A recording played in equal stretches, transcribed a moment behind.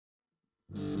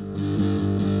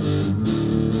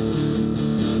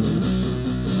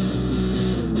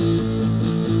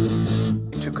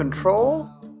To control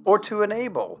or to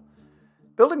enable?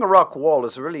 Building a rock wall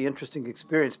is a really interesting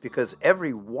experience because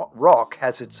every rock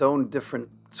has its own different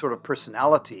sort of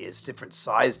personality. It's different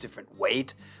size, different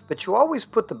weight, but you always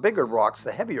put the bigger rocks,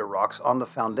 the heavier rocks, on the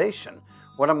foundation.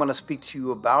 What I'm going to speak to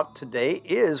you about today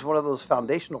is one of those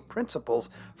foundational principles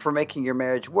for making your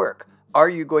marriage work. Are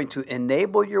you going to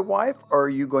enable your wife or are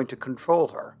you going to control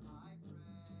her?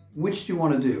 Which do you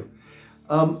want to do?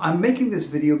 I'm making this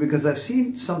video because I've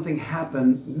seen something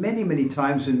happen many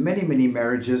times in many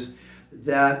marriages,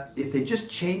 that if they just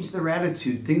changed their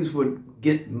attitude, things would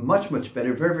get much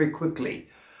better very quickly.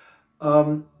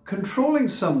 Controlling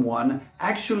someone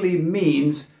actually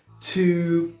means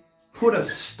to put a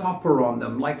stopper on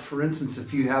them. Like, for instance,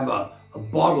 if you have a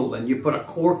bottle and you put a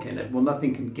cork in it, well,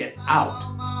 nothing can get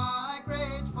out.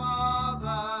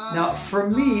 Now, for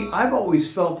me, I've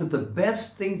always felt that the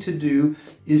best thing to do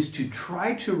is to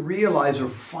try to realize or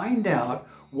find out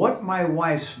what my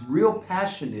wife's real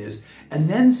passion is, and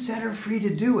then set her free to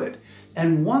do it.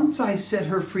 And once I set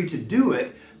her free to do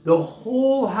it, the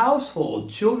whole household,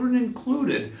 children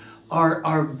included,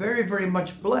 are very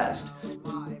much blessed.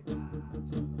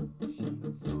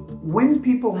 When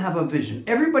people have a vision,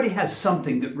 everybody has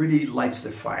something that really lights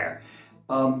their fire.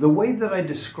 The way that I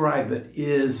describe it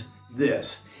is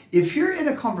this. If you're in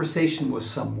a conversation with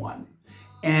someone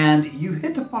and you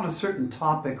hit upon a certain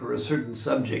topic or a certain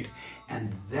subject,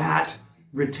 and that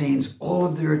retains all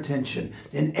of their attention,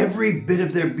 then every bit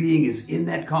of their being is in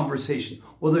that conversation.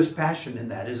 Well, there's passion in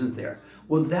that, isn't there?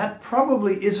 Well, that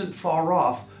probably isn't far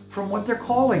off from what their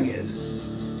calling is.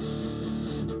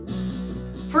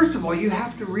 First of all, you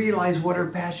have to realize what her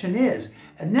passion is,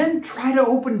 and then try to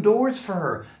open doors for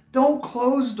her. Don't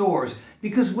close doors,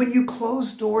 because when you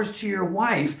close doors to your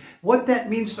wife, what that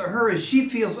means to her is she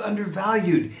feels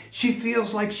undervalued. She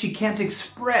feels like she can't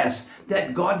express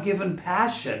that God-given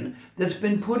passion that's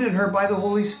been put in her by the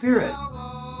Holy Spirit.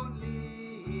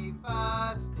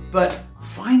 But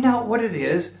find out what it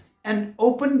is and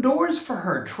open doors for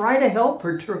her. Try to help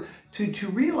her to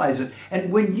realize it.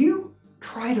 And when you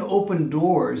try to open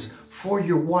doors for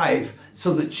your wife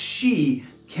so that she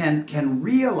can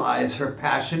realize her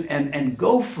passion and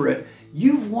go for it,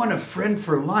 you've won a friend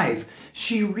for life.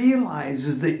 She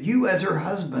realizes that you as her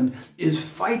husband is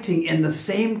fighting in the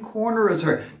same corner as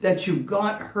her, that you've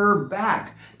got her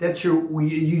back, that you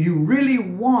really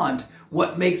want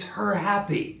what makes her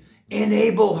happy.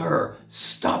 Enable her.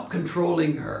 Stop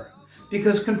controlling her.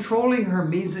 Because controlling her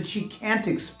means that she can't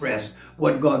express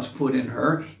what God's put in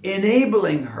her.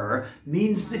 Enabling her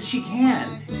means that she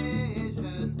can.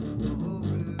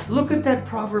 Look at that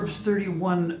Proverbs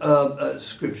 31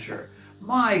 scripture.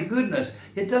 My goodness,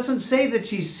 it doesn't say that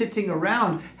she's sitting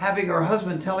around having her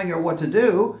husband telling her what to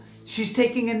do. She's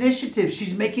taking initiative.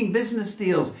 She's making business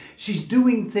deals. She's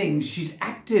doing things. She's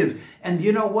active. And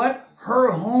you know what?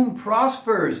 Her home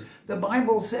prospers. The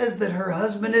Bible says that her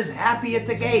husband is happy at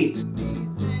the gate.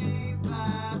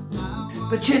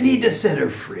 But you need to set her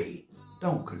free.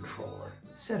 Don't control her.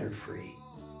 Set her free.